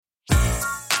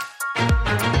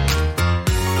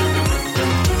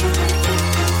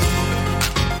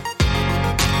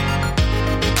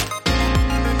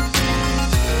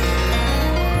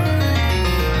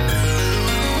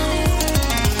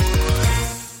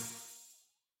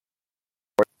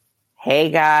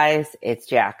Hey guys, it's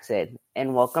Jackson,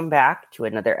 and welcome back to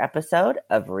another episode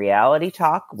of Reality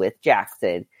Talk with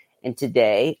Jackson. And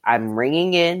today I'm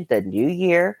ringing in the new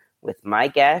year with my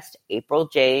guest,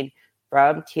 Jayne,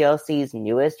 from TLC's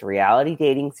newest reality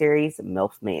dating series,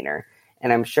 MILF Manor.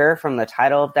 And I'm sure from the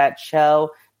title of that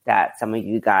show that some of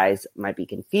you guys might be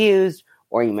confused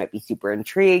or you might be super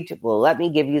intrigued. Well, let me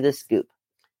give you the scoop.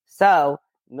 So,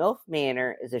 MILF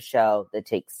Manor is a show that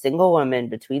takes single women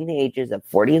between the ages of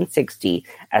 40 and 60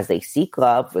 as they seek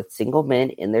love with single men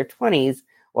in their 20s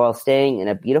while staying in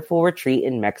a beautiful retreat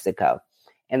in Mexico.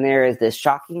 And there is this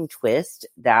shocking twist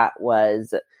that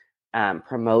was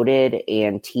promoted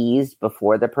and teased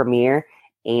before the premiere.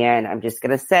 And I'm just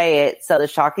going to say it. So the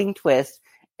shocking twist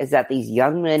is that these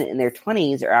young men in their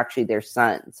 20s are actually their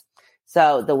sons.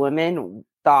 So the women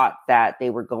thought that they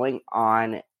were going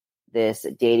on this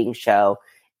dating show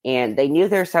and they knew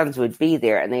their sons would be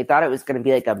there, and they thought it was going to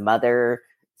be like a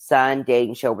mother-son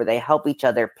dating show where they help each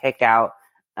other pick out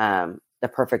the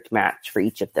perfect match for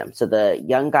each of them. So the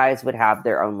young guys would have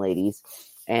their own ladies,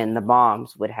 and the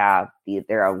moms would have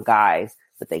their own guys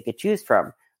that they could choose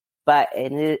from. But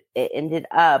it ended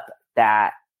up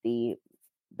that the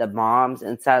moms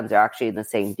and sons are actually in the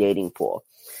same dating pool.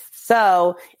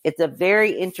 So it's a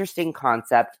very interesting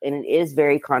concept, and it is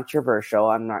very controversial.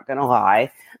 I'm not going to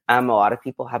lie. A lot of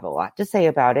people have a lot to say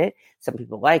about it. Some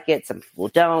people like it, some people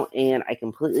don't, and I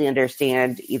completely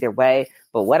understand either way.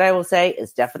 But what I will say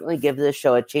is definitely give this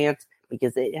show a chance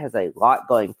because it has a lot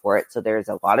going for it. So there's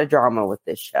a lot of drama with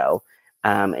this show,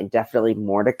 and definitely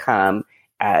more to come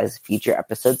as future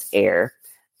episodes air.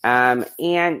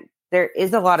 And there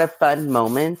is a lot of fun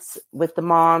moments with the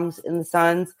moms and the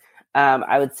sons.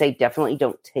 I would say definitely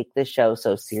don't take the show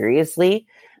so seriously,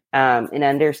 and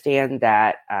understand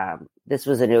that this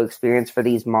was a new experience for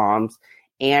these moms.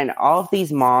 And all of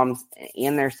these moms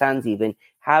and their sons even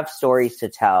have stories to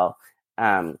tell,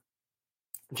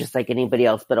 just like anybody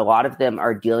else. But a lot of them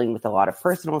are dealing with a lot of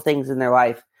personal things in their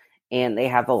life, and they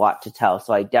have a lot to tell.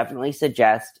 So I definitely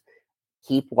suggest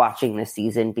keep watching this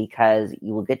season because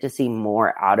you will get to see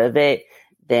more out of it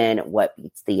than what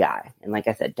meets the eye. And like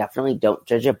I said, definitely don't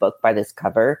judge a book by this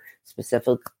cover,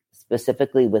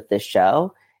 specifically with this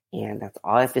show. And that's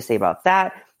all I have to say about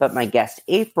that. But my guest,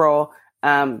 April,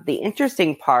 the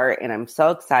interesting part, and I'm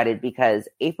so excited because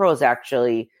April is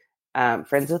actually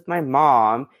friends with my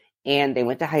mom, and they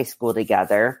went to high school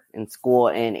together in school.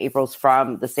 And April's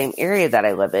from the same area that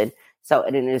I live in. So,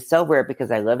 and it is so weird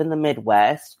because I live in the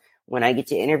Midwest. When I get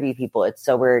to interview people, it's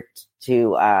so weird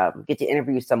to get to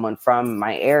interview someone from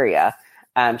my area.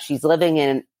 She's living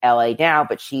in LA now,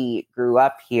 but she grew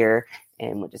up here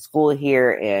and went to school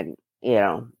here and,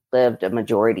 lived a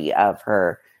majority of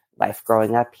her life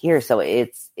growing up here. So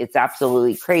it's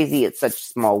absolutely crazy. It's such a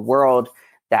small world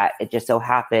that it just so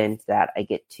happened that I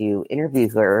get to interview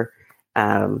her,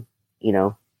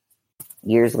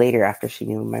 years later after she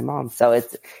knew my mom. So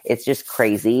it's just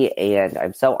crazy. And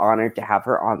I'm so honored to have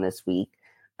her on this week.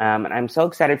 And I'm so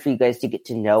excited for you guys to get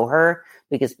to know her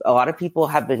because a lot of people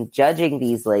have been judging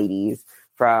these ladies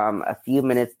from a few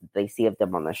minutes that they see of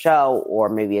them on the show or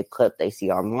maybe a clip they see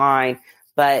online.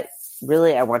 But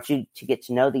really, I want you to get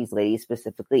to know these ladies,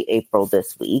 specifically April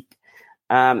this week.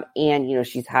 And,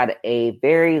 she's had a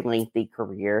very lengthy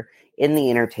career in the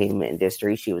entertainment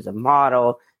industry. She was a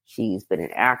model. She's been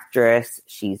an actress.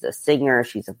 She's a singer.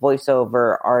 She's a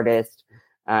voiceover artist.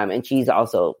 And she's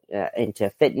also into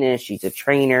fitness. She's a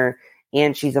trainer.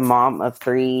 And she's a mom of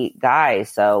 3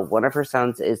 guys. So one of her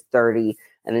sons is 30.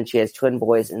 And then she has twin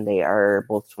boys, and they are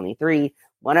both 23.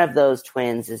 One of those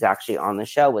twins is actually on the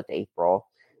show with April.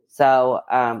 So,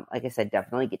 like I said,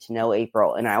 definitely get to know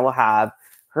April. And I will have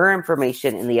her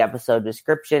information in the episode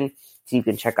description so you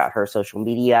can check out her social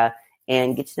media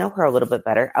and get to know her a little bit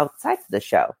better outside of the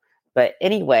show. But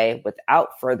anyway,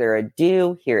 without further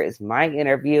ado, here is my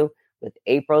interview with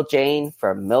Jayne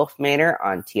from MILF Manor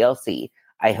on TLC.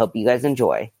 I hope you guys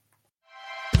enjoy.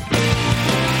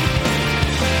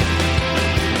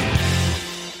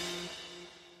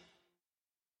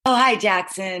 Oh, hi,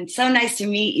 Jackson. So nice to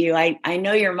meet you. I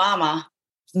know your mama.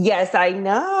 Yes, I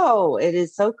know. It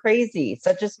is so crazy.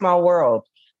 Such a small world.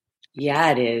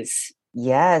 Yeah, it is.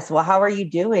 Yes. Well, how are you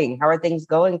doing? How are things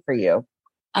going for you?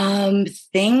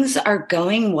 Things are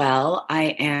going well.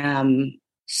 I am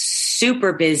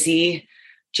super busy,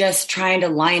 just trying to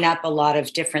line up a lot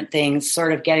of different things,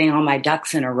 sort of getting all my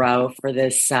ducks in a row for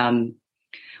this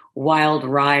wild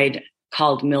ride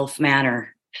called MILF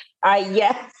Manor.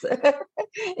 Yes,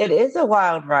 it is a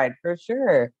wild ride for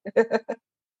sure.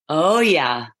 Oh,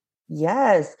 yeah.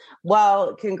 Yes.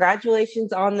 Well,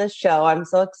 congratulations on the show. I'm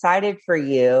so excited for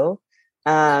you.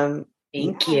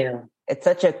 Thank you. it's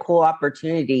such a cool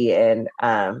opportunity. And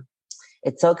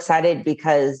it's so excited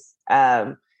because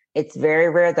it's very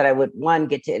rare that I would, one,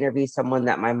 get to interview someone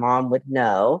that my mom would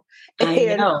know.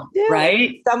 I know,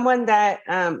 right? Someone that,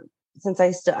 since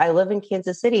I live in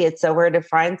Kansas City, it's so rare to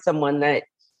find someone that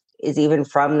is even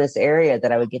from this area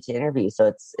that I would get to interview. So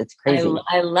it's crazy.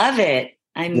 I love it.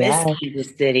 I miss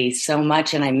Kansas City so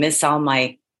much. And I miss all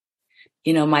my,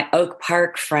 my Oak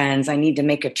Park friends. I need to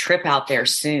make a trip out there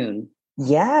soon.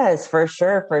 Yes, for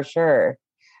sure. For sure.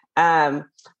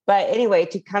 But anyway,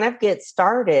 to kind of get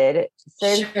started,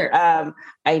 since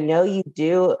I know you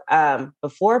do,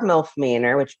 before MILF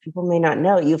Manor, which people may not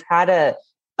know, you've had a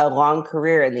long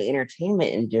career in the entertainment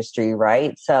industry,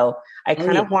 right? So I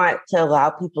kind of want to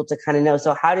allow people to kind of know.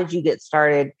 So how did you get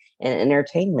started in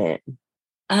entertainment?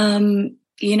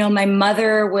 My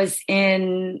mother was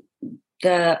in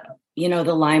the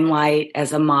limelight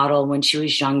as a model when she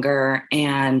was younger.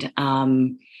 And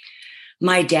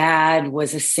my dad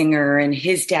was a singer and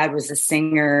his dad was a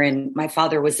singer. And my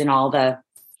father was in all the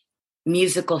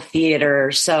musical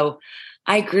theater. So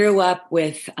I grew up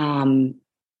with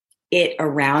it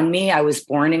around me. I was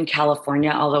born in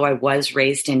California, although I was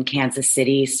raised in Kansas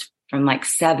City from like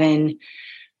 7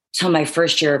 till my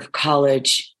first year of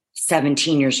college,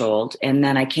 17 years old. And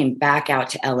then I came back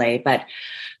out to LA. But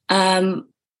I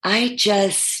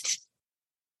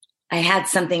had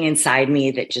something inside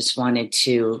me that just wanted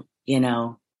to,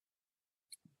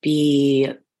 be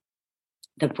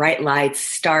the bright lights,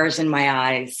 stars in my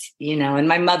eyes, and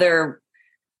my mother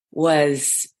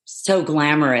was so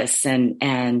glamorous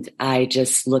and I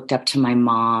just looked up to my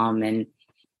mom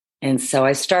and so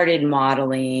I started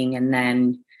modeling and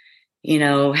then,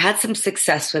 had some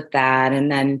success with that. And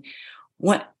then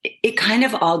it kind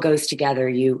of all goes together.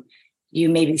 You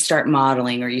maybe start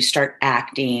modeling or you start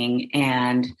acting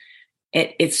and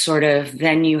it's sort of,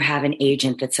 then you have an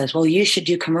agent that says, well, you should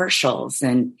do commercials.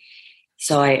 And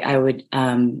so I would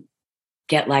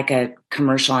get like a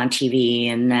commercial on TV.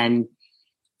 And then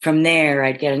from there,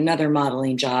 I'd get another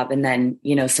modeling job and then,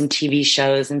 some TV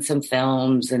shows and some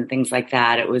films and things like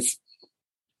that.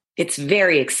 It's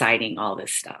very exciting, all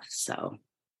this stuff. So.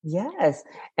 Yes.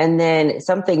 And then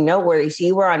something noteworthy. So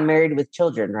you were on Married with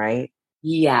Children, right?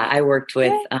 Yeah. I worked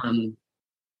with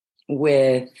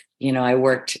I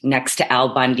worked next to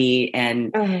Al Bundy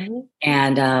and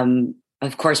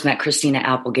of course met Christina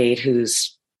Applegate,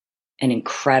 who's an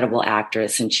incredible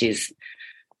actress. And she's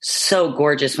so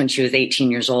gorgeous when she was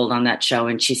 18 years old on that show.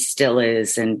 And she still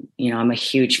is. And, I'm a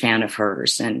huge fan of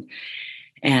hers and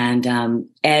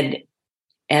Ed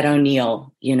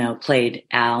O'Neill, played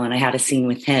Al and I had a scene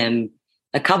with him,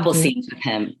 a couple scenes with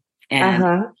him.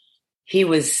 And he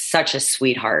was such a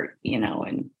sweetheart,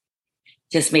 and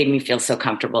just made me feel so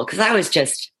comfortable because I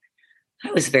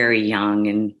was very young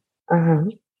and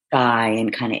shy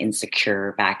and kind of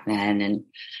insecure back then. And,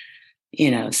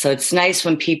 so it's nice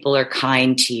when people are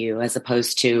kind to you as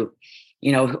opposed to,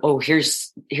 oh,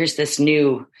 here's this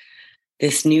new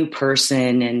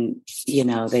person and,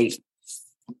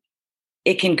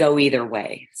 it can go either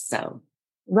way. So.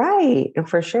 Right.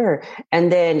 For sure.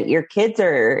 And then your kids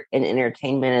are in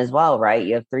entertainment as well, right?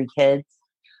 You have 3 kids.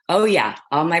 Oh yeah.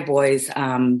 All my boys.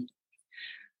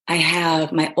 I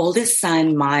have my oldest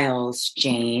son, Miles,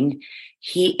 Jayne.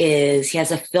 He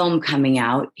has a film coming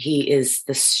out. He is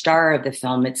the star of the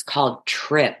film. It's called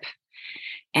Trip.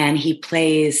 And he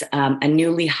plays a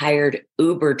newly hired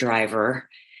Uber driver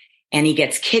and he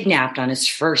gets kidnapped on his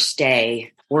first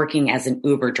day working as an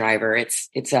Uber driver.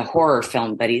 It's a horror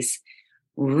film, but he's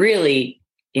really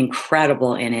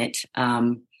incredible in it.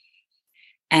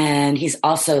 And he's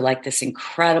also like this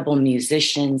incredible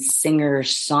musician, singer,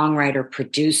 songwriter,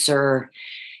 producer.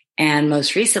 And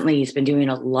most recently, he's been doing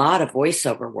a lot of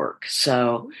voiceover work.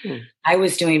 So I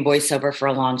was doing voiceover for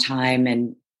a long time.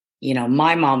 And,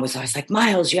 my mom was always like,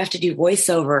 Miles, you have to do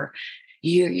voiceover.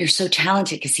 You're so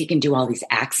talented because he can do all these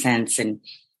accents and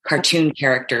cartoon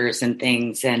characters and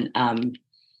things. And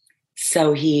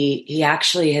so he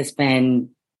actually has been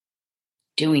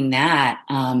doing that.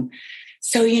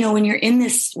 So, when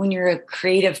you're a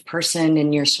creative person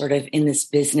and you're sort of in this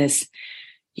business,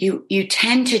 you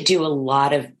tend to do a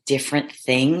lot of different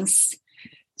things.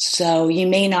 So you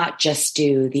may not just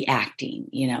do the acting,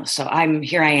 so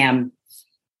here I am.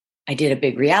 I did a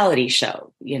big reality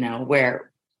show,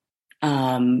 where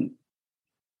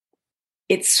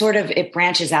it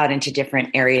branches out into different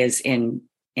areas in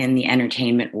the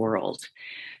entertainment world.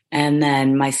 And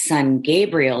then my son,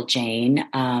 Gabriel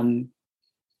Jayne,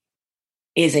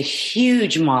 is a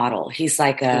huge model. He's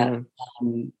like a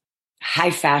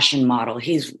high fashion model.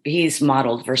 He's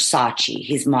modeled Versace.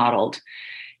 He's modeled,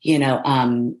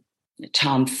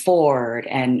 Tom Ford.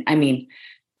 And I mean,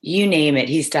 you name it.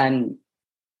 He's done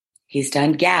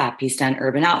Gap. He's done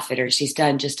Urban Outfitters. He's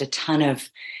done just a ton of,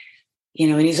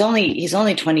 and he's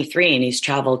only 23 and he's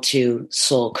traveled to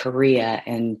Seoul, Korea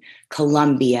and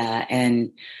Colombia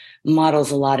and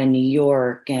models a lot in New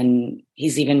York. And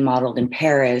he's even modeled in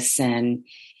Paris. And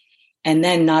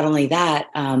then not only that,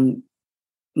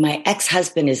 my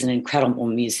ex-husband is an incredible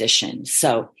musician.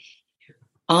 So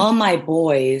all my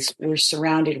boys were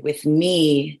surrounded with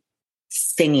me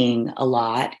singing a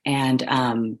lot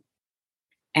and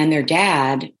their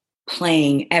dad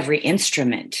playing every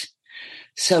instrument.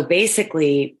 So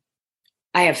basically,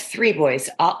 I have 3 boys,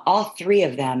 all 3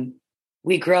 of them.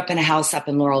 We grew up in a house up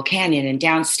in Laurel Canyon, and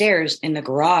downstairs in the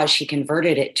garage, he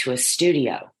converted it to a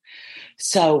studio.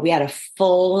 So we had a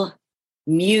full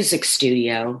music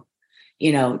studio,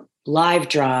 live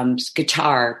drums,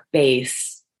 guitar,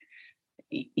 bass,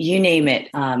 you name it,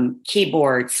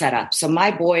 keyboard set up. So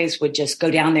my boys would just go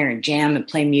down there and jam and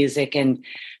play music, and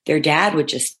their dad would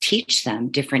just teach them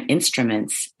different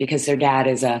instruments because their dad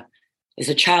is a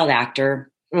child actor.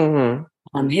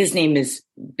 Mm-hmm. His name is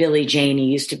Billy Jayne. He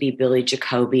used to be Billy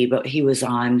Jacoby, but he was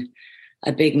on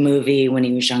a big movie when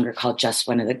he was younger called Just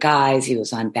One of the Guys. He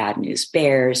was on Bad News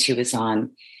Bears. He was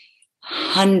on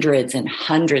hundreds and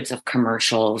hundreds of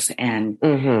commercials and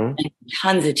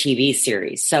tons of TV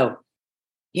series. So,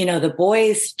 the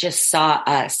boys just saw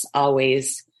us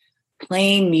always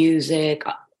playing music,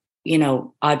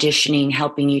 auditioning,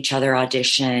 helping each other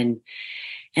audition.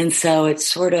 And so it's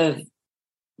sort of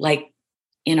like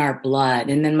in our blood.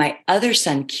 And then my other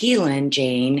son, Keelan,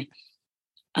 Jayne,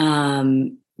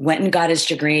 went and got his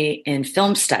degree in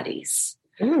film studies.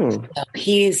 So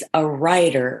he's a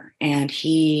writer and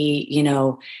he,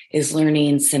 is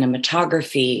learning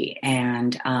cinematography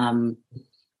and,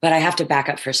 but I have to back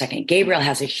up for a second. Gabriel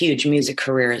has a huge music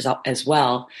career as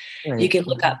well. Right. You can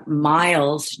look up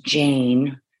Miles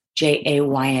Jayne, Jayne,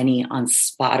 on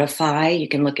Spotify. You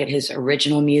can look at his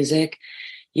original music.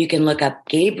 You can look up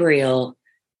Gabriel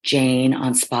Jayne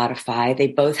on Spotify. They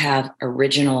both have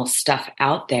original stuff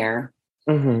out there.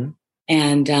 Mm-hmm.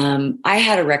 And I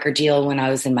had a record deal when I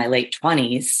was in my late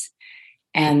 20s.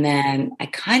 And then I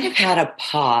kind of had a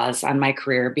pause on my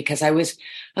career because I was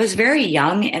very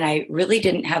young and I really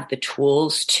didn't have the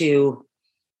tools to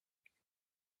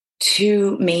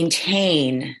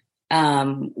maintain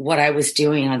what I was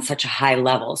doing on such a high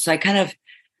level. So I kind of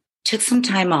took some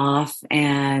time off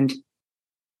and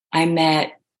I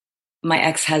met my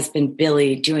ex-husband,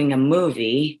 Billy, doing a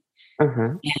movie.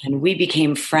 And we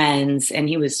became friends and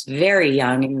he was very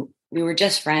young and we were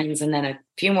just friends. And then a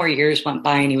few more years went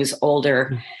by and he was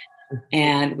older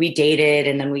and we dated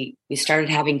and then we started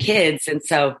having kids. And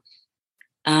so,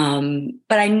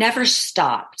 but I never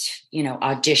stopped,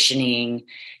 auditioning,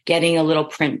 getting a little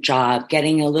print job,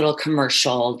 getting a little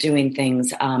commercial, doing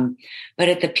things. But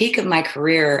at the peak of my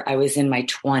career, I was in my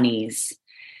 20s.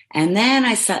 And then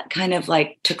I kind of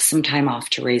took some time off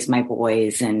to raise my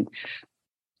boys and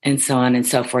so on and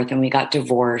so forth. And we got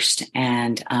divorced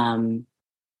and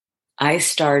I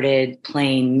started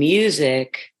playing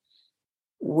music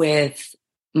with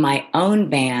my own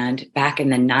band back in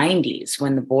the 90s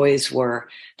when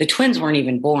the twins weren't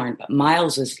even born, but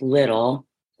Miles was little.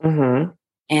 Mm-hmm.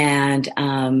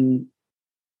 And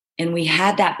we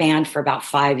had that band for about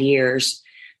 5 years.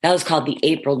 That was called the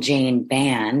April Jayne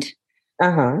Band.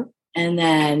 And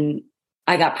then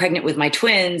I got pregnant with my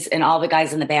twins and all the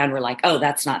guys in the band were like, oh,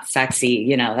 that's not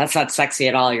sexy. That's not sexy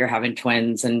at all. You're having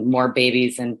twins and more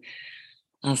babies. And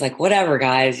I was like, whatever,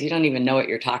 guys, you don't even know what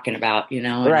you're talking about,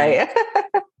 And right.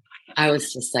 I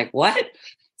was just like, what?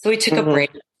 So we took a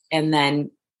break. And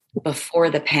then before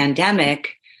the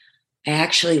pandemic, I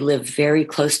actually lived very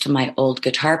close to my old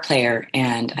guitar player.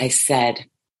 And I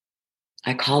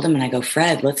called him and I go,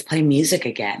 Fred, let's play music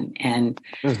again.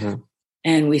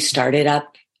 And we started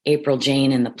up April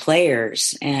Jayne and the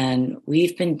Players. And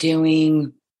we've been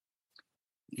doing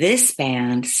this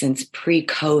band since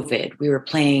pre-COVID. We were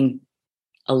playing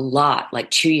a lot,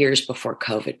 2 years before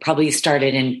COVID, probably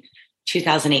started in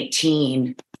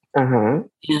 2018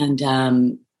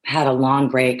 and had a long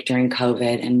break during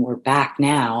COVID. And we're back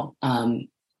now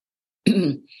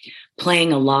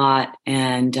playing a lot.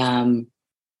 And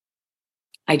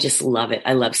I just love it.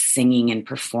 I love singing and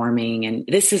performing. And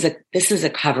this is a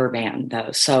cover band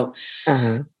though. So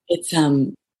it's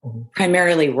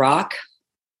primarily rock.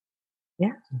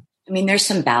 Yeah. I mean, there's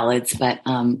some ballads, but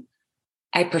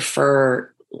I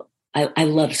I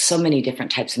love so many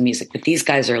different types of music, but these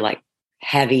guys are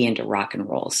heavy into rock and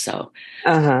roll. So,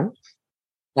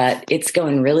 but it's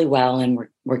going really well. And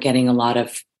we're getting a lot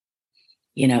of,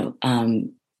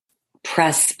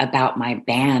 press about my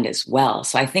band as well.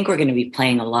 So I think we're going to be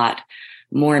playing a lot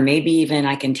more. Maybe even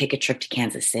I can take a trip to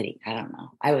Kansas City. I don't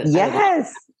know. I would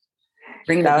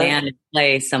bring the band and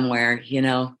play somewhere,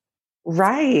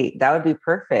 Right. That would be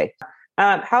perfect.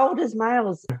 How old is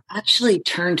Miles? Actually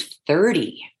turned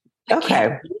 30. Okay. I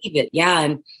can't believe it. Yeah.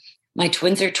 And my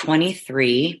twins are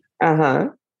 23. Uh-huh.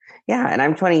 Yeah. And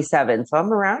I'm 27. So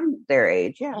I'm around their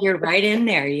age. Yeah. You're right in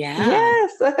there. Yeah.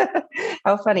 Yes.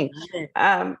 How funny.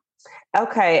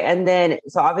 Okay. And then,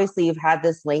 so obviously you've had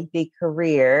this lengthy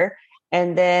career.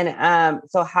 And then,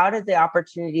 so how did the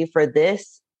opportunity for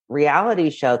this reality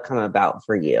show come about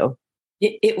for you?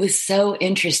 It was so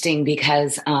interesting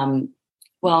because, I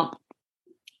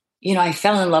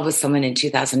fell in love with someone in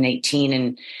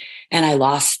 2018 and I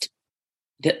lost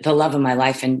the love of my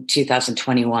life in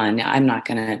 2021. I'm not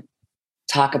going to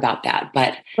talk about that,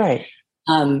 but right.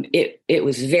 It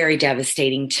was very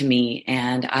devastating to me.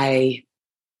 And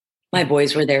my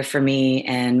boys were there for me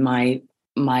and my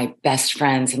best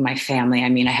friends and my family. I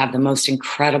mean, I have the most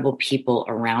incredible people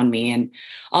around me and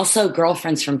also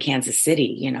girlfriends from Kansas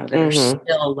City, that are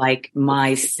still like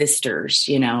my sisters,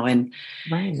 and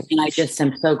I just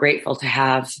am so grateful to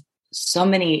have so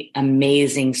many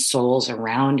amazing souls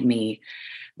around me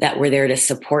that were there to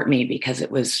support me because it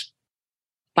was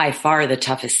by far the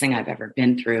toughest thing I've ever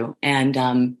been through.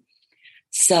 And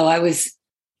so I was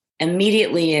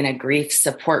immediately in a grief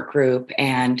support group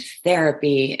and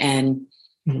therapy. And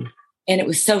it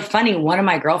was so funny. One of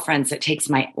my girlfriends that takes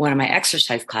one of my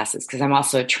exercise classes, because I'm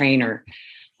also a trainer,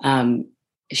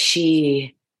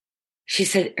 she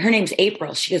said, her name's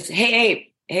April. She goes,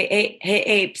 hey,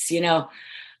 Apes,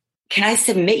 can I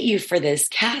submit you for this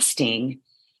casting?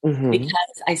 Because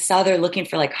I saw they're looking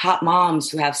for like hot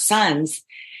moms who have sons.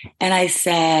 And I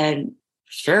said,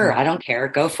 sure, I don't care.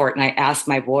 Go for it. And I asked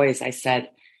my boys, I said,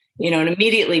 and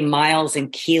immediately Miles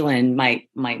and Keelan,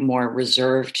 my more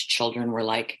reserved children were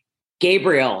like,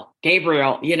 Gabriel, they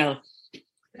were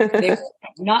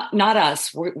not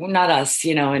us. We're not us,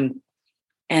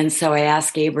 and so I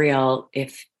asked Gabriel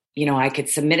if, I could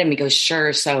submit him. He goes,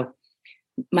 sure. So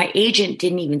my agent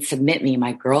didn't even submit me.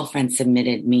 My girlfriend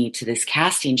submitted me to this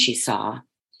casting she saw.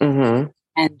 And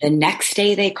the next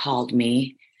day they called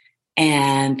me.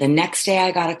 And the next day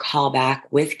I got a call back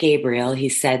with Gabriel. He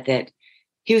said that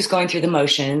he was going through the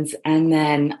motions. And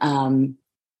then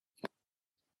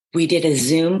we did a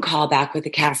Zoom call back with the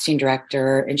casting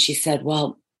director. And she said,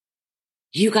 well,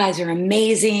 you guys are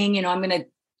amazing. I'm going to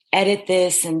edit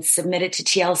this and submit it to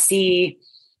TLC.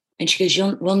 And she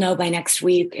goes, we'll know by next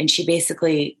week. And she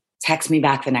basically texted me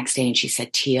back the next day and she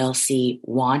said, TLC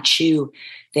wants you.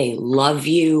 They love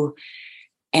you.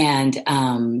 And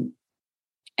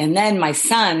then my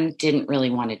son didn't really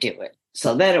want to do it.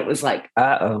 So then it was like,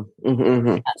 back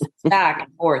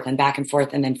and forth and back and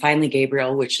forth. And then finally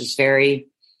Gabriel, which was very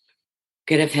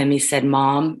good of him, he said,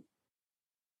 Mom,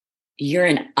 you're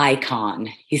an icon.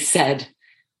 He said,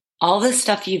 all the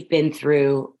stuff you've been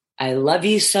through, I love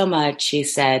you so much. He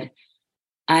said,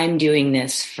 I'm doing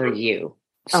this for you.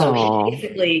 So he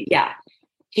basically,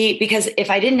 because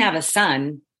if I didn't have a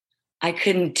son, I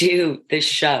couldn't do this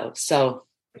show. So,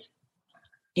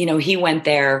 he went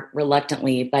there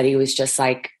reluctantly, but he was just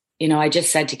like, I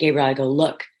just said to Gabriel, I go,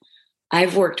 look,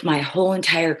 I've worked my whole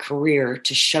entire career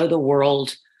to show the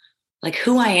world like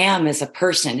who I am as a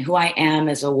person, who I am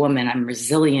as a woman. I'm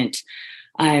resilient.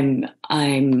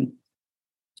 I'm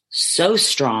so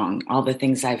strong, all the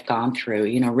things I've gone through,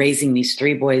 raising these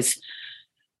 3 boys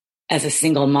as a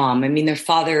single mom. I mean, their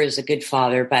father is a good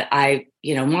father, but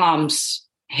moms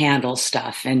handle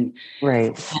stuff and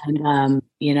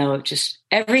just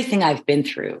everything I've been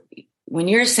through. When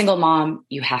you're a single mom,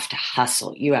 you have to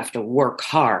hustle. You have to work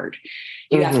hard.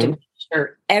 You have to make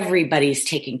sure everybody's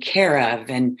taken care of.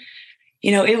 And,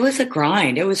 it was a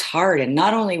grind. It was hard. And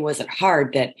not only was it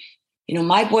hard that,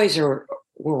 my boys were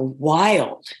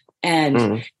wild.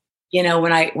 And,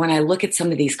 when I look at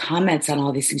some of these comments on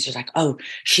all these things, they're like, oh,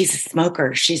 she's a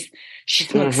smoker. She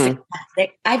smokes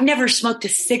cigarettes. I've never smoked a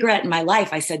cigarette in my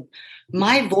life. I said,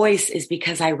 my voice is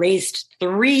because I raised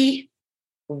 3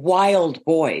 wild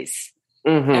boys.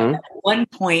 At one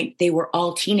point, they were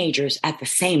all teenagers at the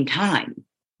same time.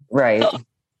 Right. So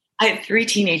I have 3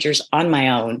 teenagers on my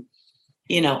own.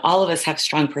 All of us have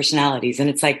strong personalities. And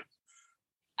it's like,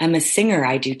 I'm a singer.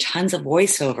 I do tons of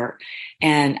voiceover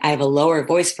and I have a lower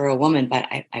voice for a woman, but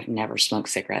I've never smoked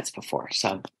cigarettes before.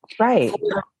 So right.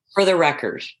 For the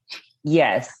record.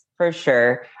 Yes, for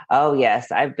sure. Oh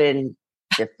yes. I've been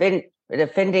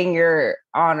defending your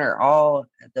honor, all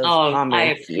those comments. I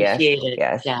appreciate it.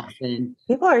 Yes. Jackson.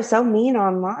 People are so mean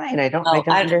online. I don't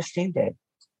understand it.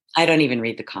 I don't even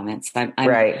read the comments.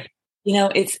 Right.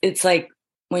 It's like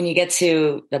when you get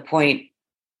to the point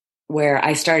where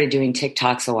I started doing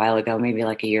TikToks a while ago, maybe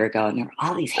like a year ago, and there were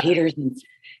all these haters.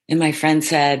 And my friend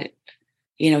said,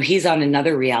 he's on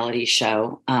another reality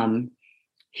show.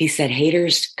 He said,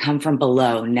 haters come from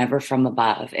below, never from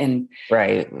above. And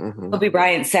Right. Mm-hmm. Kobe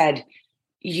Bryant said,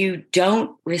 you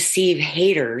don't receive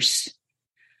haters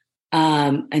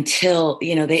until,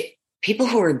 people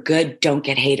who are good don't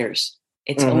get haters.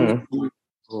 It's only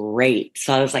great.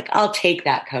 So I was like, I'll take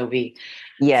that, Kobe.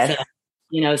 Yes.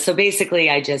 So basically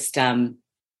I just, I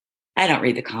don't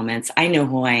read the comments. I know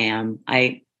who I am.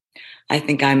 I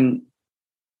think I'm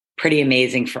pretty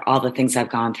amazing for all the things I've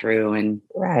gone through, and,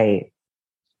 right.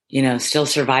 Still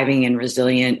surviving and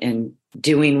resilient and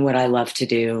doing what I love to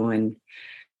do. And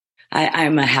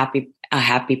I'm a happy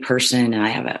person, and I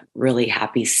have a really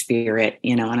happy spirit,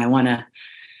 and I want to,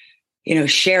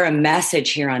 share a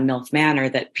message here on MILF Manor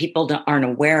that people aren't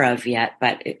aware of yet.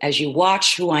 But as you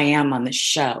watch who I am on the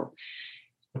show,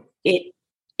 it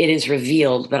is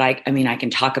revealed, but I can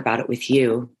talk about it with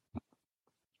you.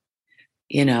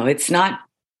 It's not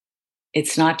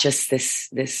just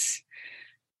this,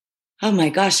 oh my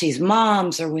gosh, these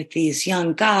moms are with these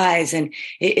young guys. And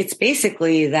it's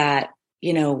basically that,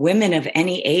 women of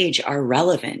any age are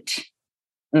relevant.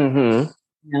 Mm-hmm.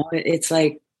 It's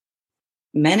like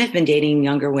men have been dating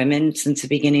younger women since the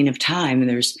beginning of time.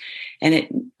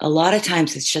 A lot of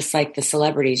times it's just like the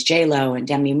celebrities, J-Lo and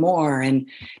Demi Moore and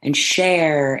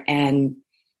Cher and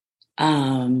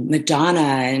Madonna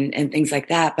and things like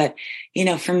that. But,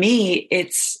 for me,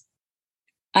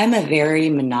 I'm a very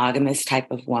monogamous type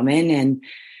of woman. And,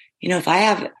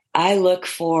 I look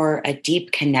for a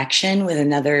deep connection with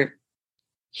another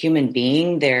human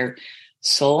being, their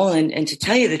soul. And to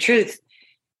tell you the truth,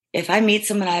 if I meet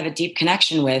someone I have a deep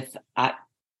connection with,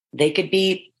 they could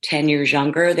be 10 years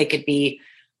younger. They could be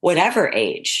whatever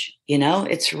age,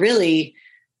 it's really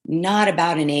not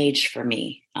about an age for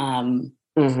me. I've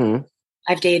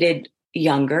dated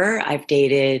younger. I've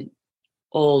dated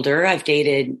older. I've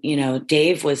dated,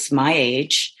 Dave was my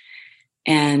age.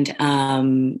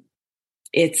 And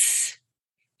it's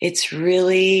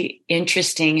really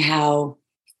interesting how,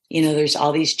 there's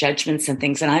all these judgments and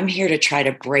things. And I'm here to try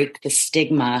to break the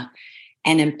stigma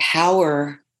and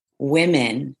empower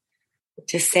women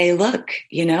to say, look,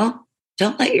 you don't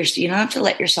have to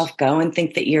let yourself go and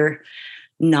think that you're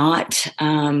not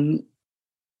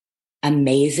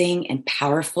amazing and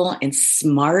powerful and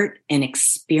smart and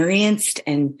experienced.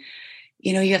 And,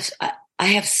 I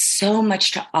have so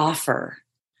much to offer.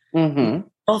 Mm-hmm.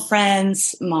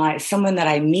 Girlfriends, someone that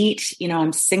I meet,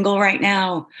 I'm single right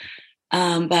now.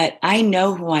 But I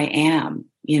know who I am,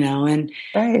 and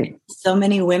right. So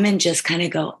many women just kind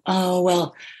of go, oh,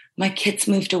 well, my kids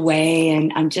moved away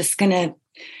and I'm just going to,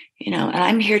 and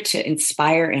I'm here to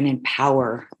inspire and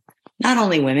empower not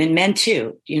only women, men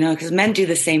too, because men do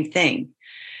the same thing.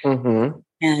 Mm-hmm.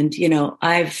 And,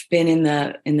 I've been in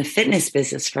the fitness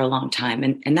business for a long time,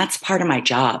 and that's part of my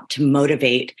job, to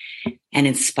motivate and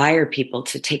inspire people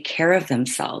to take care of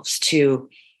themselves, to,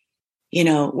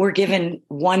 we're given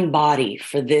one body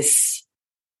for this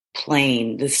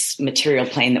plane, this material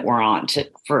plane that we're on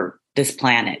for this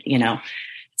planet.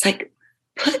 It's like,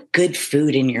 put good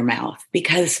food in your mouth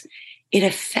because it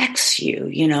affects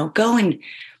you, go and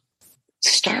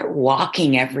start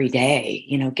walking every day,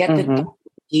 get the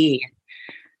tea,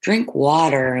 drink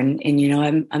water.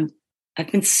 And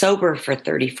I've been sober for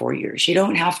 34 years. You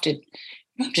don't have to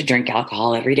drink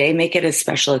alcohol every day. Make it a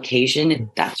special occasion.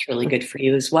 That's really good for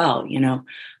you as well. Yeah.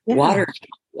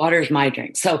 Water is my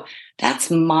drink. So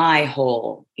that's my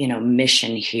whole,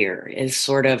 mission here is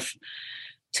sort of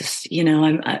just,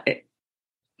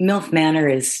 MILF Manor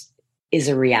is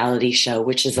a reality show,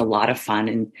 which is a lot of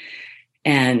fun.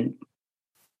 And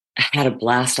I had a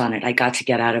blast on it. I got to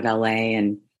get out of LA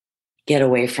and get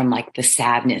away from like the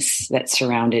sadness that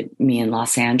surrounded me in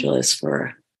Los Angeles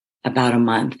for about a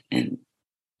month. And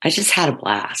I just had a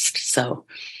blast. So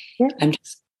I'm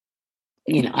just,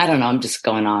 I don't know. I'm just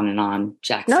going on and on,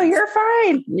 Jackson. No, you're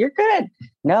fine. You're good.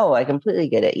 No, I completely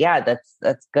get it. Yeah,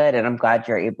 that's good. And I'm glad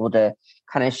you're able to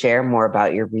kind of share more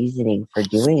about your reasoning for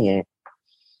doing it.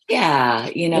 Yeah.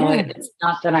 It's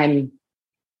not that I'm,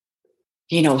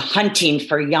 hunting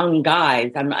for young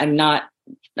guys. I'm not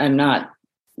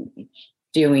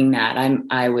doing that.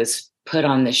 I was put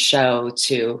on the show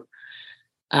to,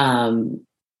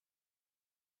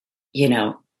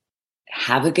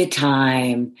 have a good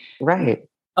time, right?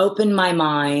 Open my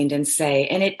mind and say,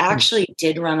 and it actually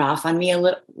did rub off on me a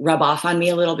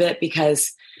little bit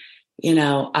because,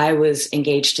 I was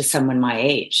engaged to someone my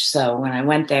age. So when I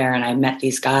went there and I met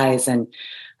these guys and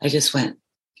I just went,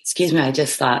 excuse me, I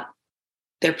just thought,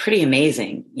 they're pretty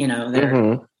amazing.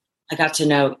 Mm-hmm. I got to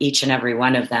know each and every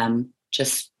one of them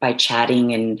just by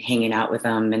chatting and hanging out with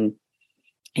them, and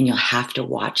you'll have to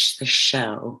watch the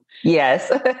show.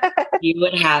 Yes. See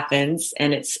what happens,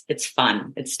 and it's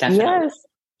fun. It's definitely Yes.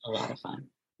 a lot of fun.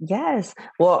 Yes.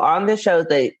 Well, on the show,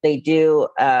 they do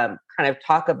kind of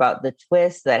talk about the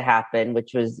twist that happened,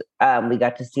 which was we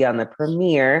got to see on the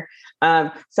premiere.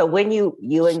 So when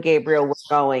you and Gabriel were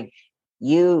going,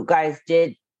 you guys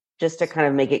did, just to kind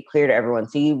of make it clear to everyone.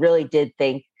 So you really did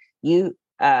think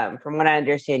from what I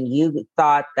understand, you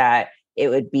thought that it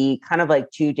would be kind of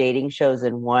like two dating shows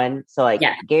in one. So like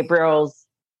Gabriel's,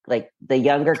 like the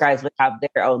younger guys would have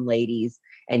their own ladies,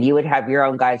 and you would have your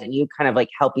own guys, and you kind of like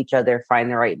help each other find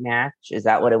the right match. Is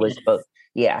that what it was supposed?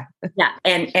 Yeah. Yeah.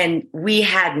 And we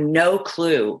had no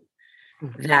clue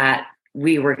that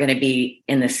we were going to be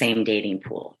in the same dating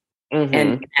pool.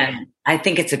 Mm-hmm. And I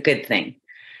think it's a good thing,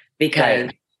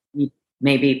 because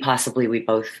maybe possibly we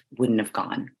both wouldn't have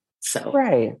gone. So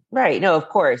right. No, of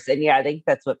course. And yeah, I think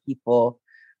that's what people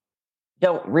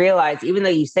don't realize, even though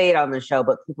you say it on the show,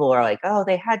 but people are like, oh,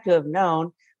 they had to have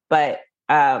known. But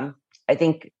I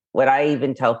think what I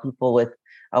even tell people with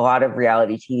a lot of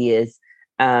reality TV is,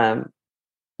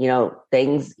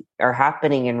 things are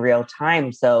happening in real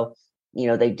time. So,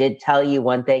 they did tell you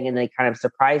one thing and they kind of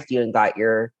surprised you and got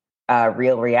your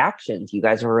real reactions. You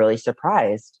guys were really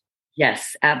surprised.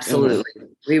 Yes, absolutely.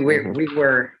 Mm-hmm. We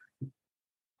were,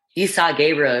 you saw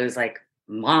Gabriel, it was like,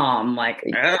 Mom, like,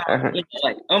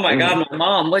 oh my God, my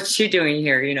mom, what's she doing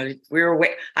here?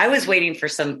 I was waiting for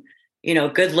some,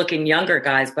 good looking younger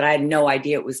guys, but I had no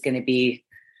idea it was going to be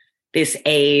this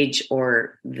age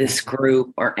or this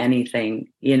group or anything,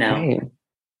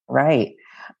 Right.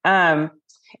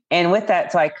 And with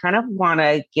that, so I kind of want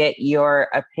to get your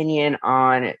opinion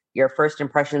on your first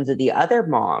impressions of the other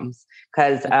moms,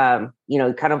 because,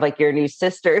 kind of like your new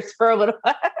sisters for a little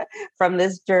from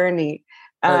this journey.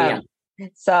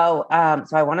 So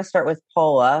I want to start with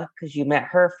Paula, because you met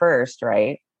her first,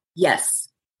 right? Yes.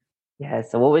 Yeah.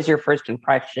 So what was your first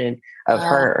impression of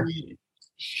her?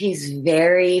 She's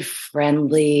very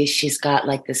friendly. She's got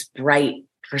like this bright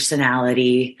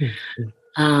personality.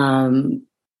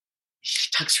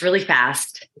 She talks really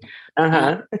fast.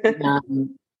 I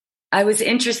was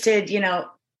interested,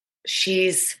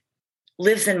 she's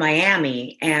lives in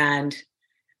Miami, and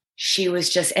she was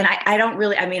just, and I don't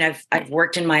really, I've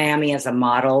worked in Miami as a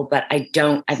model, but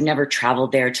I've never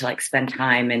traveled there to like spend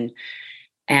time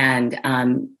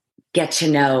and get to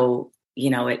know,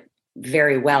 it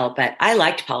very well. But I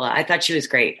liked Paula. I thought she was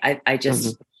great. I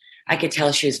just, I could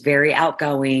tell she was very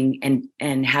outgoing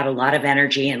and had a lot of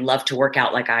energy and loved to work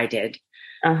out like I did.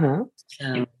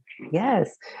 So.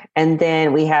 Yes. And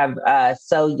then we have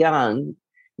So Young.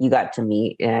 You got to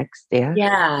meet next.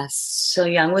 Yeah. So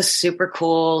Young was super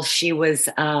cool. She was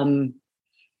telling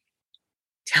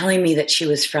me that she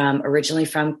was originally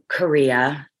from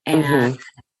Korea. And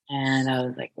I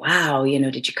was like, wow,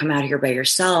 did you come out here by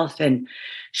yourself? And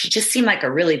she just seemed like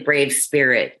a really brave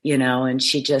spirit, and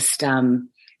she just,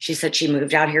 she said she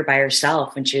moved out here by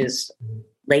herself when she was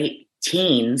late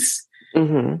teens.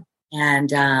 And,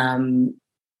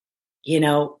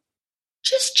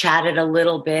 just chatted a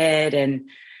little bit, and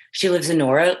she lives in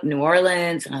New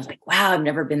Orleans. And I was like, wow, I've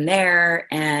never been there.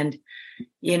 And,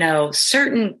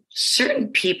 certain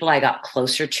people I got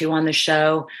closer to on the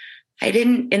show. I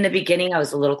didn't, in the beginning, I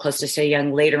was a little close to So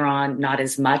Young. Later on, not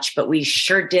as much, but we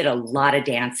sure did a lot of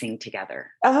dancing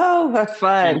together. Oh, that's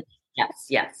fun.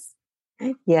 Yes.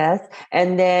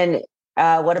 And then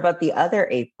what about the other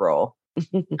April?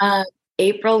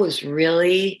 April was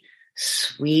really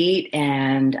sweet,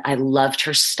 and I loved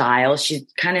her style. She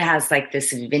kind of has like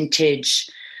this vintage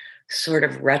sort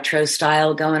of retro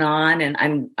style going on,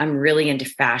 and I'm really into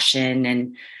fashion,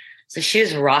 and so she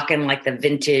was rocking like the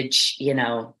vintage,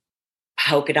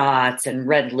 polka dots and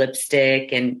red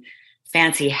lipstick and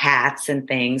fancy hats and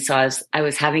things. So I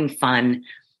was having fun,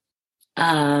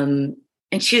 and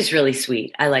she was really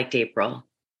sweet. I liked April.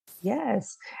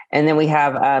 Yes, and then we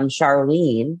have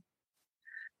Charlene.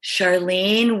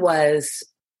 Charlene was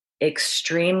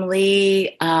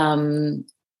extremely,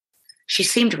 she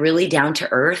seemed really down to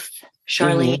earth,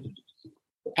 Charlene,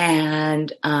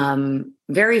 and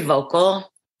very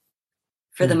vocal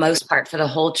for the most part for the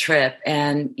whole trip.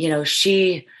 And,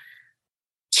 she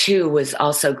too was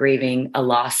also grieving a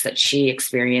loss that she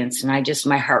experienced. And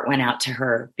my heart went out to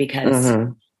her because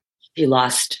she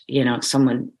lost,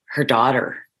 someone, her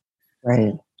daughter,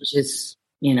 right, which is,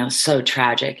 so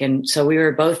tragic. And so we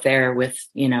were both there with,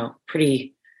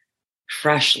 pretty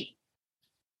fresh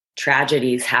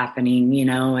tragedies happening,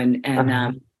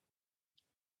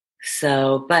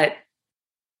 but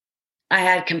I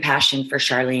had compassion for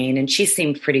Charlene, and she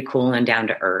seemed pretty cool and down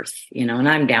to earth, and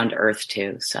I'm down to earth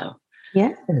too. So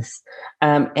yes.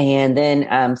 And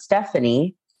then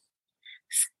Stephanie.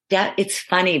 It's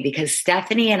funny because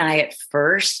Stephanie and I at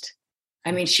first,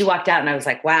 I mean, she walked out and I was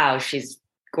like, wow, she's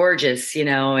gorgeous,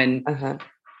 and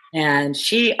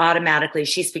she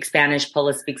speaks Spanish,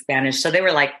 Paula speaks Spanish. So they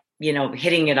were like,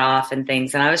 hitting it off and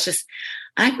things. And I was just,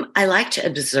 I like to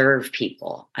observe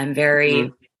people. I'm very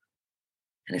kind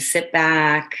of sit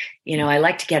back, I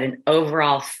like to get an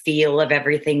overall feel of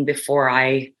everything before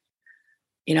I've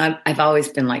always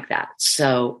been like that.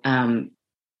 So,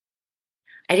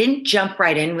 I didn't jump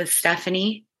right in with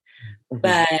Stephanie,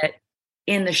 but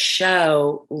in the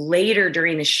show, later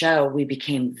during the show, we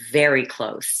became very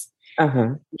close.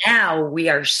 Now we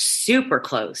are super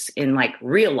close in like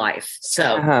real life.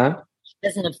 So she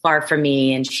doesn't live far from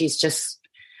me, and she's just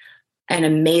an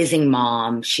amazing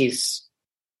mom. She's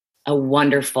a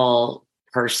wonderful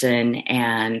person.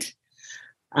 And,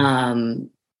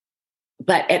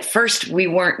 but at first we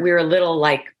were a little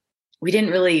like, we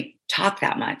didn't really talk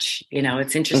that much,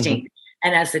 it's interesting.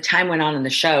 And as the time went on in the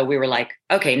show, we were like,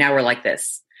 okay, now we're like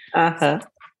this.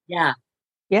 Yeah.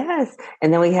 Yes.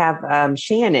 And then we have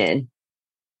Shannon.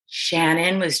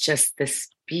 Shannon was just this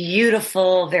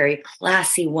beautiful, very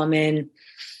classy woman.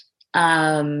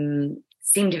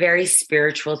 Seemed very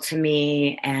spiritual to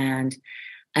me, and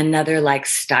another like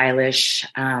stylish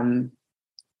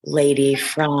lady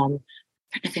from,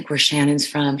 I think where Shannon's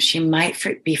from. She might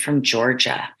be from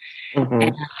Georgia.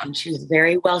 And she was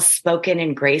very well spoken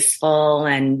and graceful.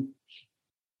 And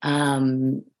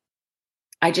I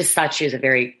just thought she was a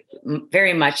very,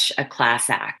 very much a class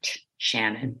act,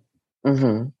 Shannon.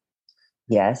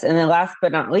 Yes. And then last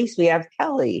but not least, we have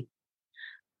Kelly.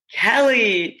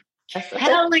 Kelly.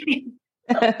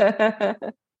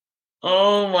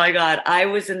 Oh my God. I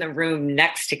was in the room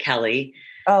next to Kelly.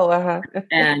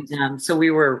 And so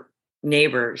we were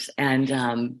neighbors,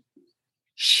 and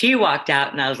she walked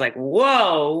out and I was like,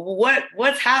 whoa,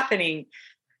 what's happening?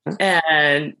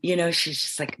 And, she's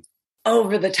just like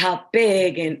over the top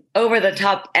big and over the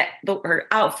top her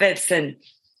outfits.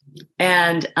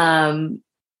 And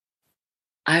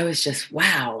I was just,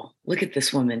 wow, look at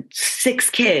this woman, 6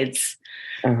 kids.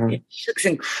 She looks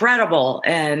incredible.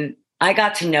 And I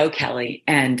got to know Kelly,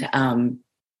 and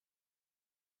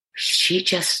she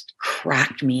just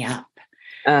cracked me up.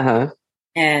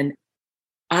 And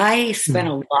I spent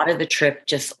a lot of the trip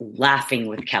just laughing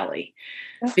with Kelly,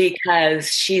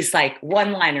 because she's like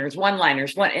one-liners.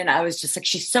 And I was just like,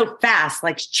 she's so fast.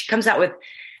 Like she comes out with,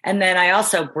 and then I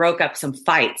also broke up some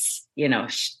fights. I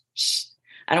don't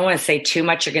want to say too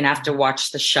much. You're going to have to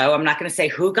watch the show. I'm not going to say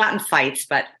who got in fights,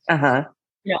 but I'm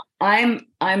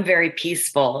very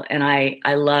peaceful, and I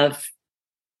love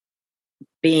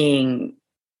being,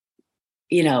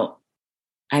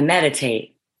 I meditate.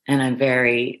 And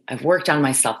I've worked on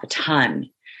myself a ton.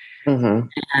 And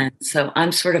so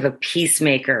I'm sort of a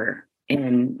peacemaker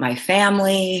in my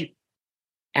family.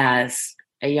 As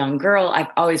a young girl, I've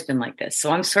always been like this.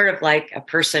 So I'm sort of like a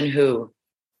person who,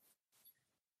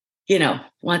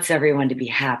 wants everyone to be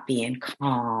happy and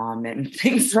calm and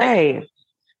things like that.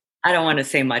 I don't want to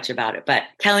say much about it, but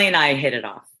Kelly and I hit it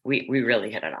off. We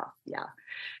really hit it off. Yeah.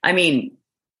 I mean,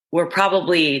 we're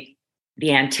probably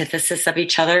the antithesis of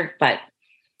each other, but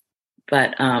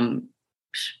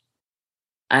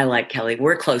I like Kelly.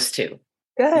 We're close too.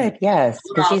 Good. Yes.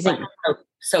 Because she's a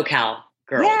SoCal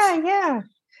girls.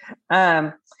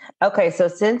 Yeah. Okay. So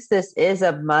since this is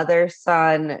a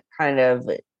mother-son kind of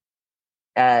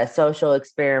social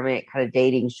experiment kind of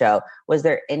dating show, was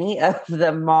there any of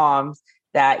the moms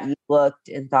that you looked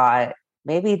and thought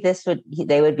maybe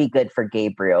they would be good for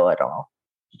Gabriel at all?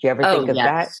 Did you ever think of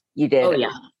that? You did? Oh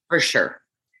yeah, for sure.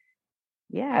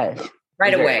 Yeah.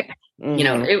 Right away.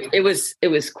 It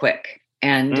was quick,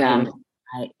 and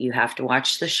you have to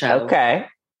watch the show. Okay.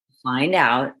 Find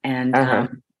out, and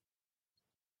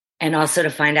also to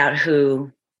find out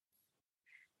who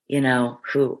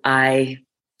I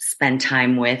spend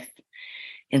time with,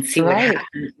 and see what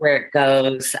happens, where it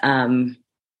goes.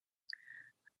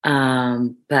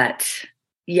 But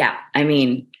yeah, I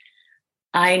mean,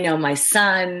 I know my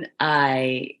son,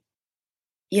 as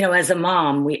a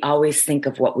mom, we always think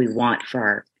of what we want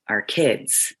for our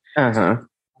kids. And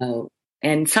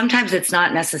sometimes it's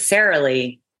not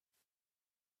necessarily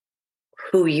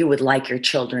who you would like your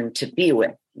children to be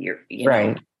with, your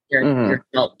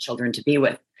adult children to be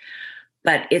with.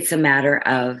 But it's a matter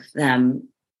of them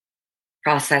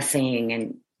processing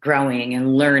and growing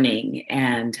and learning.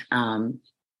 And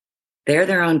they're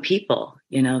their own people,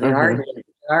 they're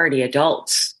already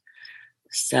adults.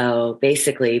 So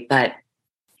basically, but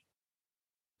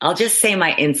I'll just say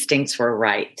my instincts were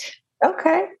right.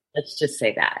 Okay. Let's just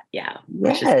say that. Yeah.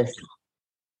 Yes.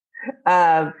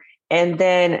 And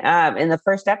then in the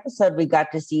first episode, we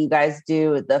got to see you guys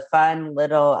do the fun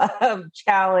little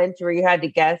challenge where you had to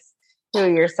guess who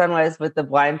your son was with the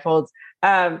blindfolds.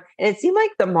 And it seemed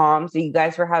like the moms, you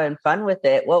guys were having fun with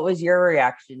it. What was your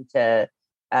reaction to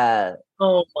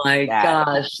oh my that?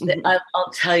 Gosh.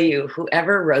 I'll tell you,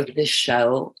 whoever wrote this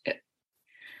show,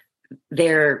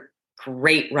 they're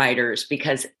great writers,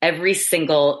 because every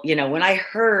single, when I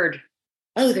heard,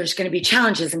 oh, there's going to be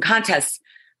challenges and contests,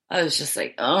 I was just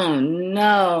like, oh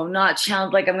no, not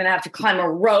challenge. Like I'm going to have to climb a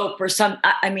rope or something.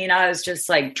 I mean, I was just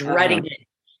like dreading it.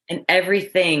 And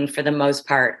everything for the most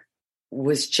part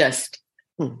was just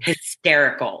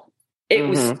hysterical. It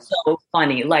was so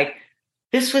funny. Like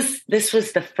this was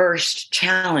the first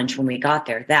challenge when we got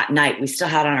there that night. We still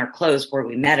had on our clothes where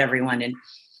we met everyone,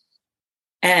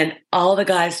 and all the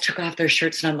guys took off their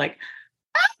shirts, and I'm like,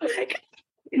 oh my God.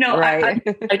 Right.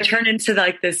 I turn into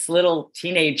like this little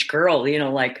teenage girl,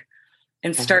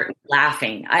 and start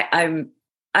laughing.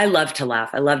 I love to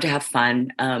laugh. I love to have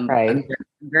fun. Right. I'm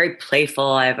very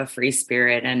playful. I have a free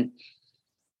spirit, and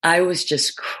I was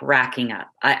just cracking up.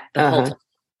 The whole time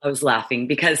I was laughing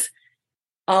because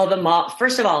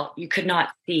first of all, you could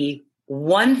not see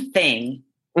one thing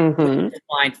with the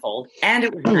blindfold, and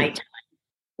it was nighttime.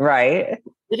 Right.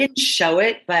 We didn't show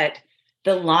it, but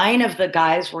the line of the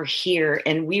guys were here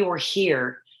and we were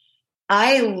here.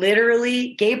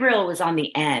 Gabriel was on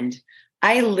the end.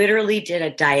 I literally did a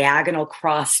diagonal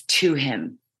cross to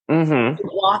him,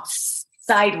 walked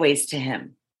sideways to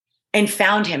him and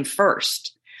found him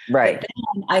first. Right. But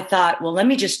then I thought, well, let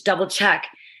me just double check.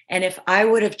 And if I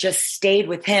would have just stayed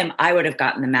with him, I would have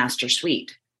gotten the master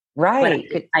suite. Right.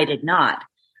 But I did not.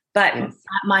 But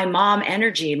my mom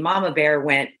energy, Mama Bear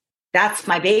went, that's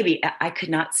my baby. I could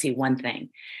not see one thing.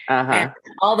 And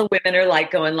all the women are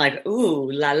like going like, ooh,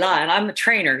 la, la. And I'm the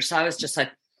trainer. So I was just like,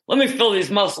 let me feel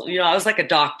these muscles. I was like a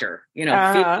doctor,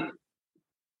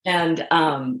 and,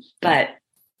 but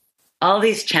all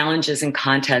these challenges and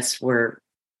contests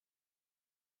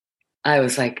I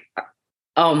was like,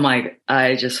 oh my,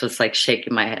 I just was like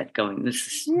shaking my head going, this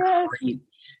is crazy.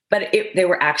 But they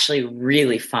were actually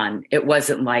really fun. It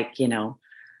wasn't like,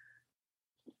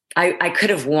 I could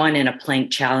have won in a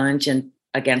plank challenge and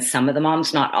against some of the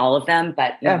moms, not all of them,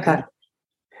 but I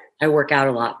work out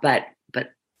a lot, but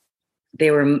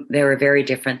they were very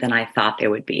different than I thought they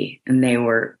would be. And they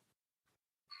were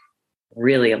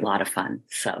really a lot of fun.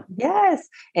 So yes.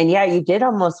 And you did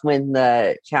almost win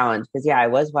the challenge because I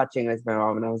was watching with my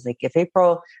mom and I was like, if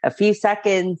April, a few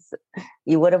seconds,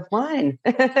 you would have won.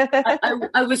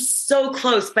 I was so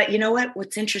close, but you know what?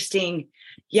 What's interesting?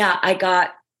 I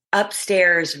got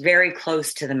upstairs very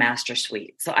close to the master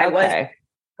suite. So I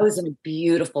was in a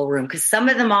beautiful room because some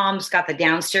of the moms got the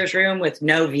downstairs room with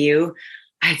no view.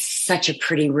 I had such a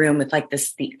pretty room with like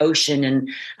the ocean and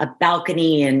a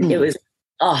balcony. And it was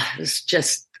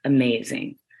just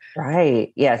amazing.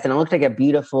 Right. Yes. And it looked like a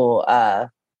beautiful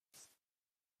home.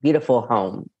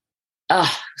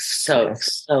 Oh, so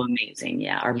amazing.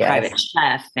 Yeah. Our private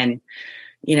chef and,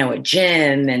 a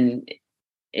gym. And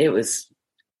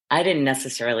I didn't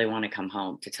necessarily want to come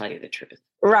home, to tell you the truth.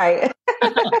 Right.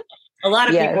 A lot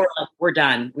of people were like, we're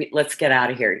done. Let's get out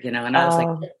of here, and I was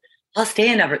like, I'll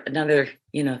stay another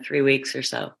 3 weeks or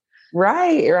so.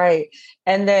 Right.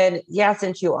 And then,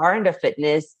 since you are into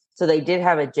fitness, so they did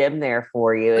have a gym there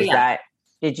for you.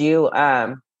 Did you,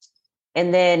 and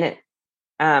then,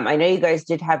 I know you guys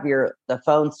did have the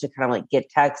phones to kind of like get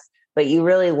texts, but you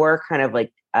really were kind of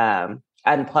like,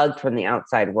 unplugged from the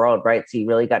outside world, right? So you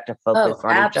really got to focus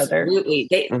on each other. Absolutely.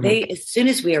 They, as soon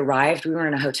as we arrived, we were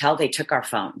in a hotel, they took our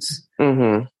phones.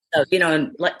 So,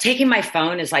 taking my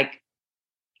phone is like,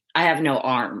 I have no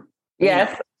arm.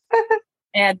 Yes.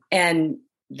 And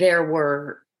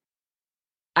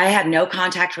I had no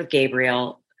contact with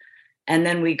Gabriel. And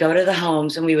then we go to the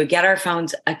homes and we would get our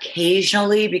phones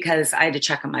occasionally because I had to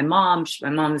check on my mom.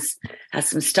 My mom's has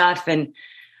some stuff.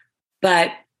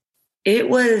 But it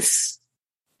was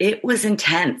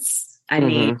intense. I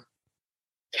mean,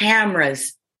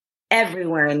 cameras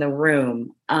everywhere in the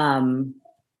room,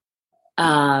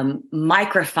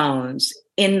 microphones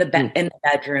in the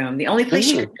bedroom. The only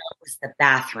place you could go was the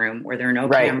bathroom where there are no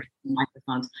cameras and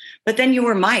microphones. But then you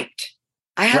were mic'd.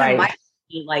 I had a mic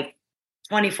like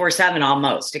 24/7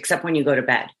 almost, except when you go to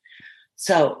bed.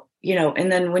 So,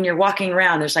 and then when you're walking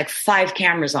around, there's like 5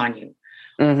 cameras on you,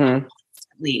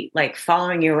 like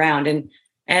following you around and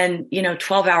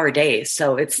 12-hour days.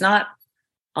 So it's not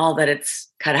all that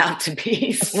it's cut out to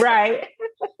be. Right.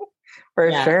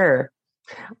 For sure.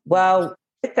 Well,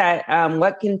 With that,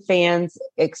 what can fans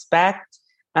expect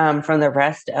from the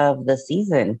rest of the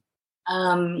season?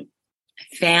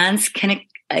 Fans can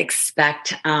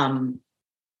expect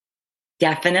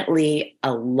definitely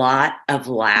a lot of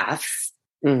laughs,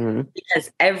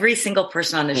 because every single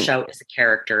person on the show is a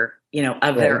character,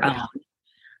 of their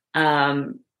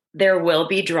own. There will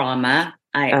be drama.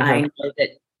 I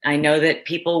know that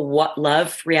people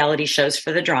love reality shows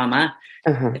for the drama.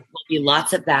 There will be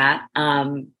lots of that.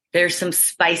 There's some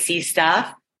spicy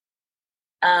stuff.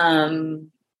 And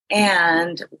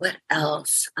what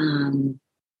else?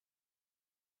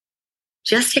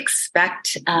 Just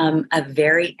expect a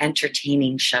very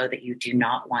entertaining show that you do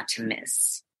not want to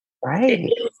miss. Right.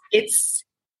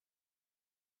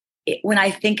 When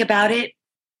I think about it,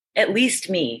 at least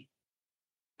me,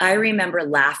 I remember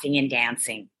laughing and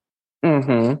dancing.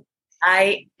 Because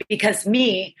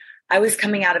I was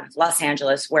coming out of Los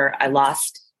Angeles where I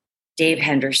lost Dave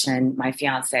Henderson, my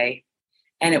fiance,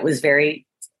 and it was very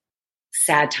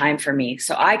sad time for me.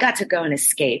 So I got to go and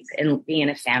escape and be in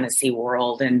a fantasy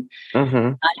world. And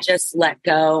I just let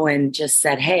go and just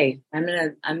said, hey,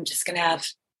 I'm just going to have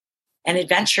an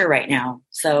adventure right now.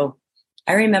 So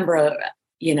I remember,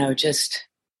 just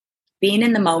being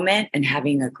in the moment and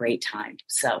having a great time.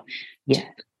 So,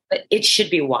 but it should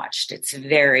be watched. It's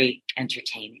very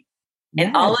entertaining. Yes.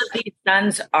 And all of these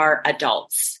sons are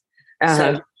adults.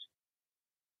 So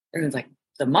everyone's like,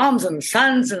 the moms and the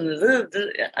sons and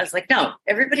I was like, no,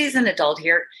 everybody's an adult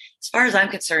here. As far as I'm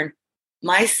concerned,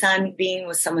 my son being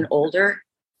with someone older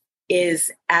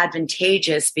is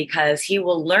advantageous because he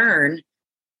will learn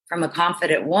from a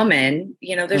confident woman.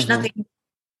 There's nothing,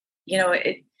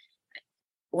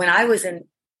 when I was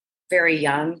very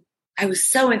young, I was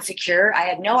so insecure. I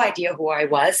had no idea who I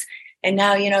was. And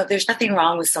now, there's nothing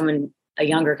wrong with a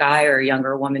younger guy or a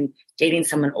younger woman dating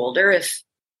someone older if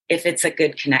it's a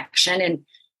good connection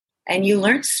and you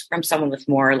learn from someone with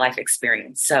more life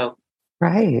experience. So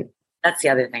that's the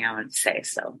other thing I wanted to say.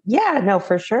 So yeah, no,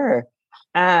 for sure.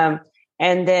 And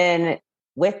then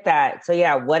with that, so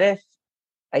yeah, what if,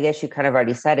 I guess you kind of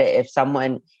already said it, if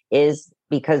someone is,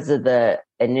 because of the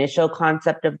initial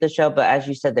concept of the show, but as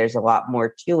you said, there's a lot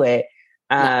more to it.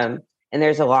 And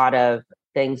there's a lot of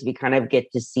things we kind of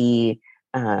get to see,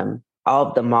 all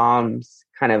of the moms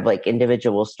kind of like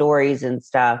individual stories and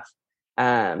stuff.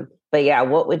 But yeah,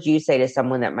 what would you say to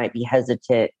someone that might be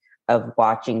hesitant of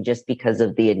watching just because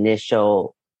of the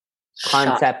initial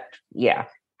concept? Yeah.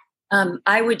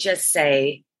 I would just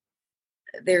say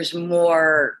there's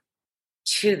more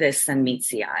to this than meets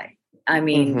the eye. I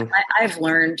mean, I've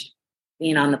learned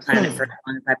being on the planet for as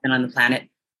long as I've been on the planet,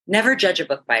 never judge a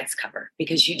book by its cover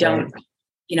because you don't,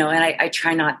 and I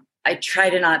try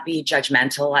to not be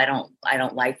judgmental. I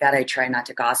don't like that. I try not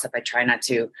to gossip. I try not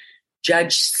to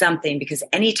judge something because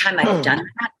anytime I've done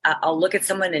that, I'll look at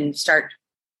someone and start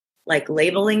like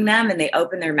labeling them and they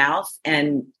open their mouth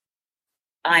and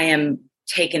I am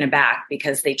taken aback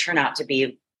because they turn out to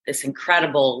be this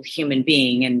incredible human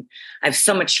being. And I have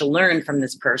so much to learn from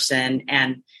this person.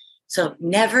 And so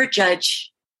never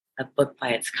judge a book by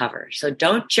its cover. So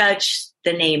don't judge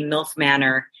the name MILF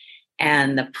Manor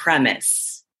and the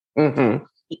premise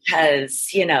because,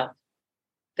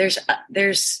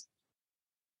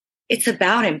 it's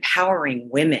about empowering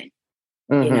women,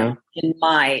 in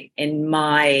my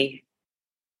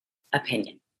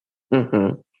opinion.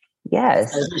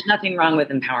 Yes. So there's nothing wrong with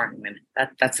empowering women.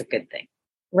 That's a good thing.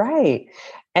 Right.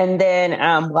 And then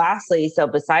lastly, so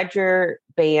besides your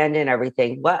band and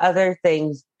everything, what other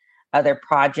things, other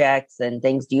projects and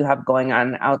things do you have going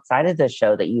on outside of the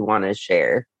show that you want to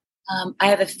share? I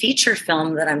have a feature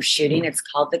film that I'm shooting. It's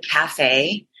called The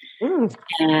Cafe.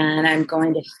 And I'm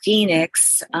going to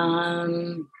Phoenix.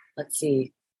 Let's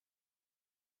see,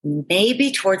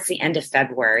 maybe towards the end of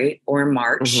February or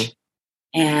March.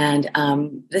 And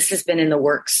this has been in the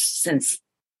works since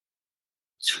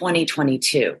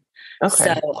 2022. Okay.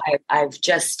 So I've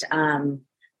just,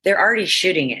 they're already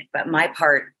shooting it, but my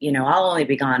part, I'll only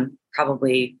be gone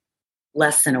probably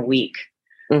less than a week.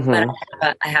 But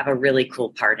I have a really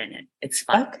cool part in it. It's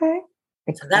fun. Okay.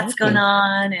 So that's going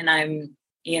on. And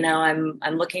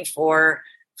I'm looking forward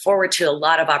to a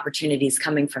lot of opportunities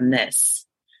coming from this.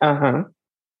 I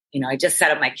just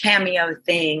set up my Cameo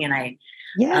thing and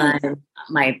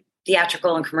my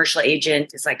theatrical and commercial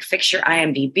agent is like, fix your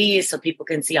IMDb so people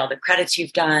can see all the credits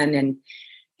you've done. And,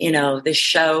 this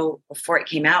show before it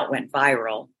came out went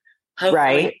viral.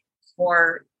 Hopefully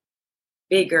more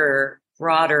bigger,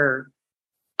 broader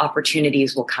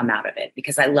opportunities will come out of it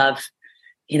because I love,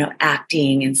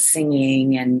 acting and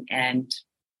singing and,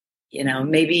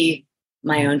 maybe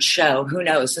my own show, who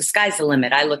knows? The sky's the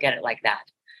limit. I look at it like that.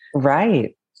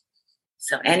 Right.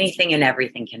 So anything and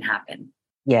everything can happen.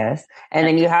 Yes. And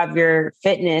then you have your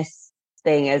fitness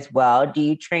thing as well. Do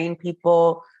you train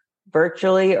people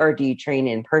virtually or do you train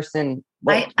in person?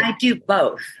 I do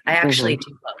both. I actually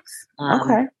do both.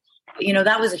 Okay.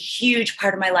 That was a huge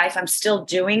part of my life. I'm still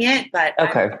doing it, but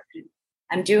Okay.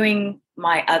 I'm doing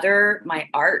my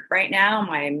art right now,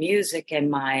 my music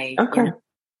and my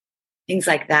things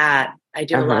like that. I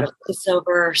do a lot of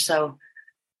voiceover. So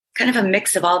kind of a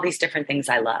mix of all these different things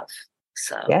I love.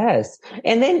 So yes.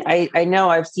 And then I know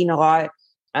I've seen a lot,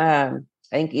 I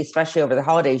think especially over the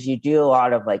holidays, you do a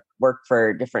lot of like work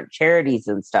for different charities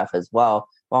and stuff as well.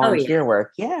 Volunteer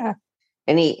work. Yeah.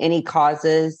 Any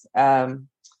causes that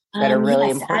are really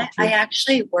important to you? I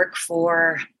actually work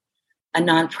for a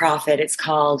nonprofit. It's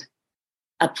called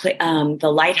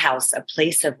the Lighthouse, a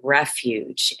place of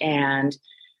refuge. And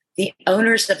the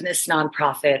owners of this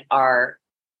nonprofit are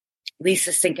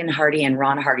Lisa Sinkin-Hardy and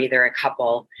Ron Hardy. They're a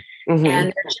couple.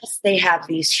 And they have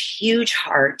these huge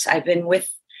hearts. I have been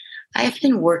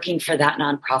working for that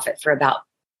nonprofit for about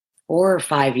 4 or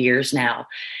 5 years now.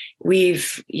 We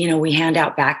hand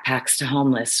out backpacks to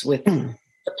homeless with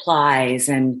supplies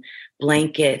and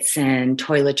blankets and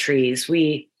toiletries.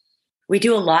 We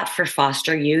do a lot for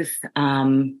foster youth.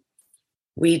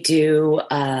 We do,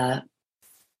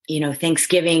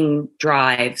 Thanksgiving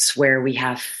drives where we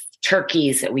have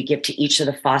turkeys that we give to each of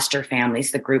the foster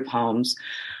families, the group homes.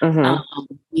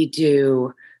 We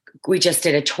just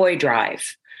did a toy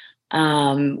drive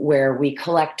where we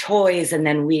collect toys and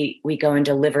then we go and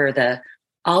deliver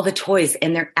all the toys,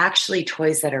 and they're actually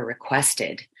toys that are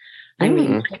requested. I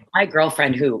mean, my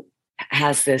girlfriend who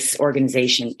has this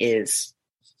organization is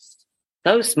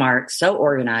so smart, so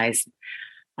organized.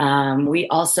 It's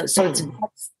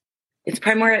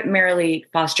primarily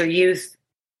foster youth,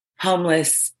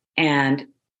 homeless, and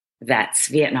vets,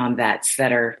 Vietnam vets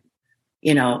that are,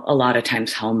 a lot of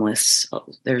times homeless.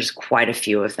 There's quite a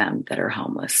few of them that are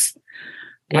homeless.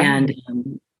 Wow.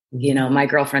 And, my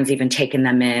girlfriend's even taken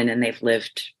them in and they've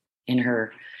lived in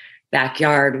her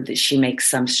backyard. She makes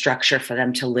some structure for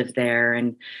them to live there.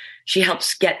 And she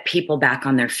helps get people back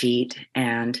on their feet.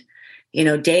 And,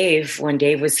 Dave, when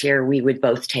Dave was here, we would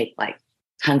both take like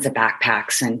tons of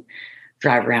backpacks and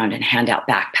drive around and hand out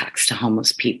backpacks to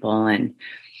homeless people. And,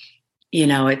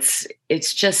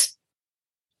 it's just,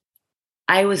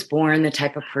 I was born the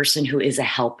type of person who is a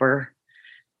helper.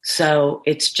 So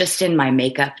it's just in my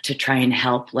makeup to try and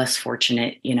help less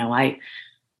fortunate. I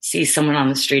see someone on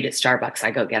the street at Starbucks,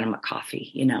 I go get them a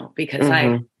coffee, because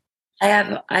I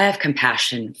have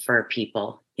compassion for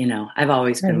people. I've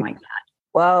always been like that.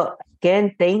 Well,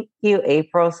 again, thank you,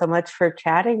 April, so much for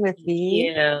chatting with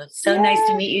me. Thank you. So nice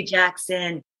to meet you,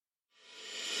 Jackson.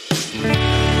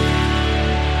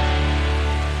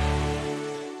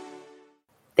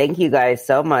 Thank you guys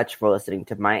so much for listening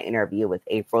to my interview with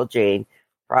April Jayne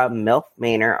from MILF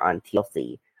Manor on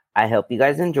TLC. I hope you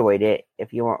guys enjoyed it.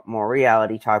 If you want more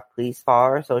reality talk, please follow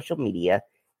our social media.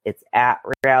 It's at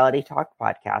Reality Talk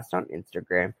Podcast on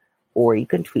Instagram, or you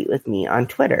can tweet with me on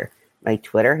Twitter. My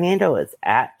Twitter handle is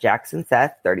at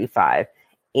JacksonSeth35,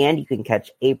 and you can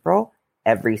catch April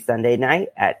every Sunday night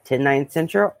at 10/9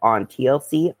 Central on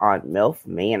TLC on MILF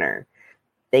Manor.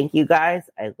 Thank you guys.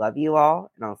 I love you all,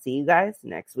 and I'll see you guys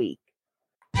next week.